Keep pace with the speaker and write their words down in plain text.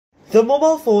The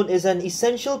mobile phone is an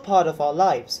essential part of our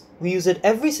lives. We use it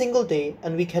every single day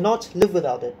and we cannot live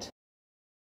without it.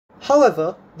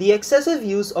 However, the excessive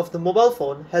use of the mobile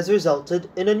phone has resulted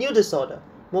in a new disorder,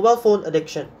 mobile phone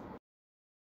addiction.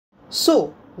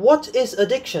 So, what is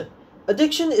addiction?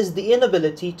 Addiction is the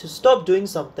inability to stop doing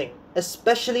something,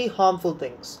 especially harmful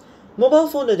things. Mobile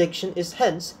phone addiction is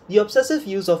hence the obsessive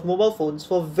use of mobile phones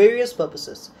for various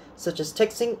purposes, such as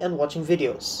texting and watching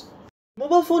videos.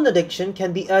 Mobile phone addiction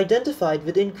can be identified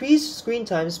with increased screen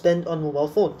time spent on mobile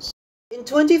phones. In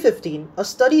 2015, a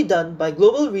study done by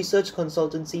global research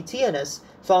consultancy TNS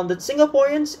found that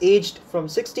Singaporeans aged from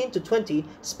 16 to 20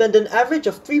 spend an average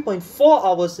of 3.4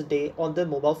 hours a day on their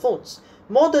mobile phones,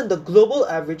 more than the global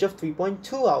average of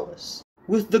 3.2 hours.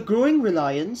 With the growing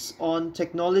reliance on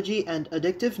technology and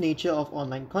addictive nature of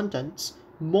online contents,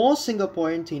 more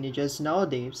Singaporean teenagers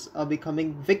nowadays are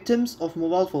becoming victims of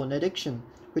mobile phone addiction,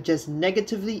 which has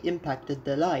negatively impacted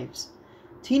their lives.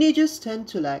 Teenagers tend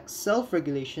to lack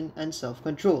self-regulation and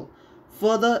self-control,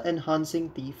 further enhancing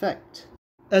the effect.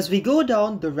 As we go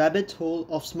down the rabbit hole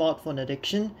of smartphone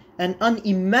addiction, an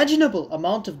unimaginable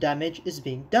amount of damage is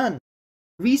being done.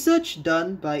 Research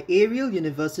done by Ariel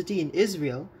University in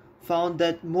Israel found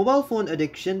that mobile phone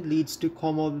addiction leads to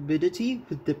comorbidity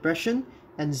with depression,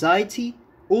 anxiety,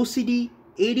 OCD,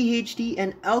 ADHD,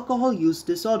 and alcohol use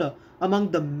disorder,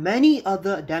 among the many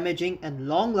other damaging and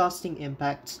long-lasting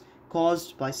impacts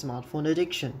caused by smartphone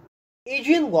addiction.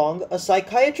 Adrian Wong, a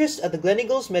psychiatrist at the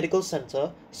Gleneagles Medical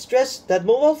Center, stressed that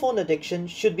mobile phone addiction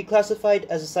should be classified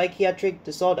as a psychiatric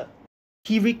disorder.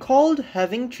 He recalled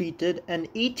having treated an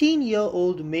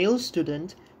 18-year-old male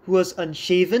student who was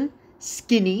unshaven,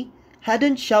 skinny,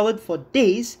 hadn't showered for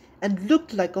days, and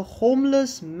looked like a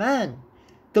homeless man.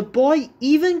 The boy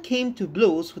even came to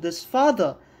blows with his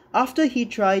father after he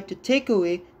tried to take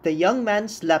away the young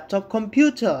man's laptop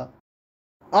computer.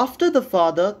 After the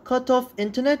father cut off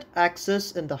internet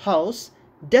access in the house,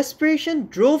 desperation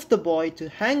drove the boy to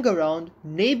hang around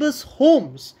neighbors'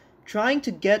 homes trying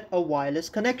to get a wireless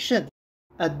connection.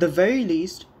 At the very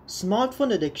least,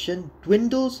 smartphone addiction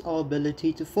dwindles our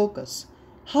ability to focus.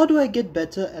 How do I get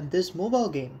better at this mobile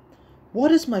game?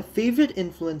 What is my favorite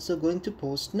influencer going to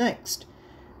post next?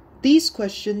 These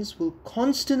questions will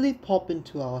constantly pop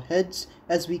into our heads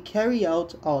as we carry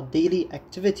out our daily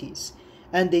activities,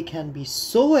 and they can be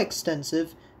so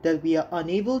extensive that we are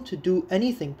unable to do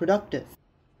anything productive.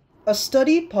 A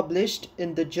study published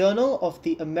in the Journal of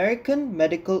the American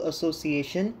Medical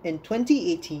Association in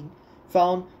 2018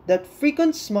 found that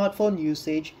frequent smartphone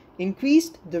usage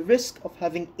increased the risk of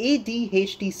having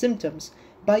ADHD symptoms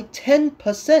by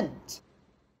 10%.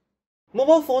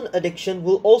 Mobile phone addiction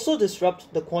will also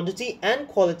disrupt the quantity and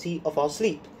quality of our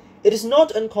sleep. It is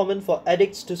not uncommon for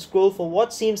addicts to scroll for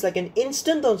what seems like an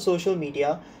instant on social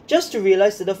media just to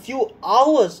realize that a few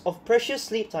hours of precious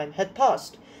sleep time had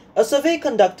passed. A survey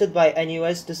conducted by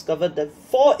NUS discovered that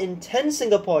 4 in 10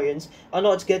 Singaporeans are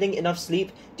not getting enough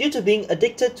sleep due to being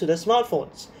addicted to their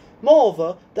smartphones.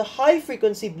 Moreover, the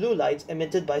high-frequency blue light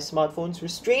emitted by smartphones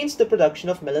restrains the production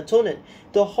of melatonin,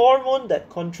 the hormone that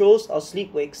controls our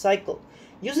sleep-wake cycle.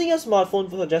 Using a smartphone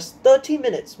for just 30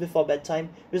 minutes before bedtime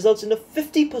results in a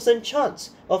 50%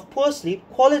 chance of poor sleep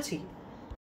quality.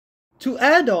 To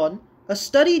add on, a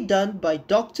study done by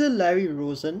Dr. Larry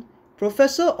Rosen,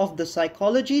 professor of the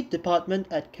psychology department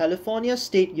at California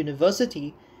State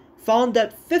University, found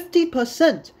that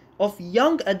 50% of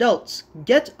young adults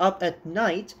get up at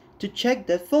night to check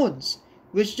their phones,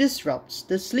 which disrupts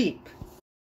the sleep.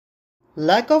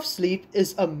 Lack of sleep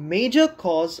is a major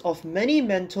cause of many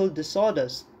mental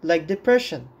disorders like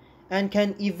depression and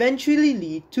can eventually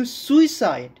lead to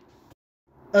suicide.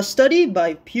 A study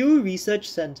by Pew Research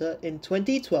Center in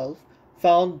 2012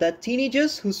 found that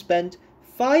teenagers who spent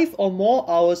 5 or more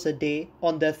hours a day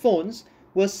on their phones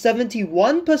were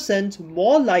 71%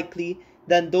 more likely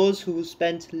than those who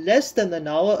spent less than an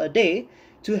hour a day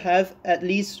to have at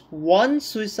least one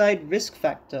suicide risk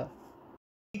factor.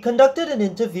 We conducted an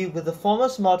interview with a former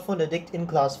smartphone addict in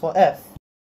class for F.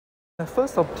 When I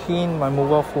first obtained my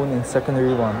mobile phone in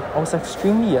secondary 1, I was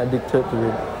extremely addicted to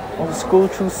it. I would scroll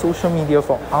through social media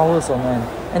for hours on end,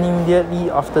 and immediately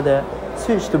after that,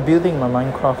 switched to building my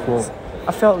Minecraft world.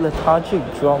 I felt lethargic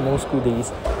throughout most school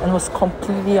days and was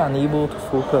completely unable to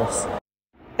focus.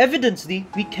 Evidently,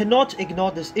 we cannot ignore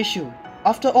this issue.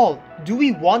 After all, do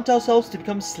we want ourselves to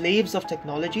become slaves of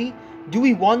technology? Do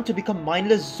we want to become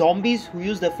mindless zombies who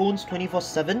use their phones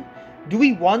 24/7? Do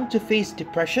we want to face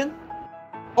depression?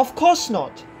 Of course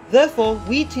not. Therefore,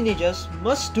 we teenagers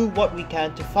must do what we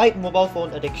can to fight mobile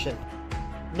phone addiction.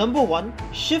 Number 1.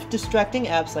 Shift distracting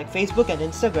apps like Facebook and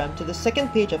Instagram to the second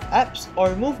page of apps or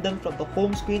remove them from the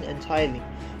home screen entirely.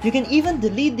 You can even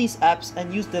delete these apps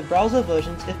and use their browser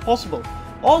versions if possible.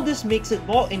 All this makes it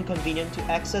more inconvenient to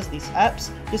access these apps,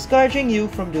 discouraging you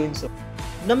from doing so.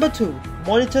 Number 2.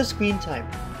 Monitor screen time.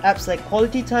 Apps like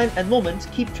Quality Time and Moments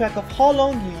keep track of how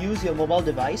long you use your mobile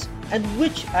device and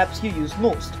which apps you use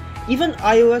most. Even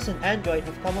iOS and Android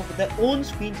have come up with their own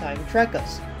screen time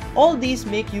trackers. All these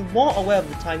make you more aware of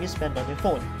the time you spend on your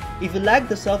phone. If you lack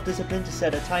the self-discipline to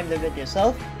set a time limit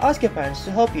yourself, ask your parents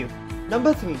to help you.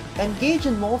 Number 3. Engage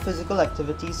in more physical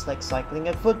activities like cycling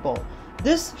and football.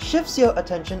 This shifts your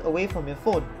attention away from your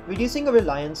phone, reducing a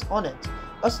reliance on it.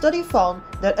 A study found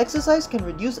that exercise can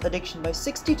reduce addiction by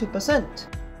 62%.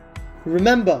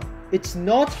 Remember, it's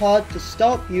not hard to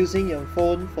stop using your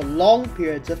phone for long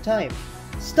periods of time.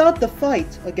 Start the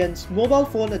fight against mobile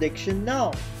phone addiction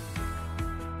now.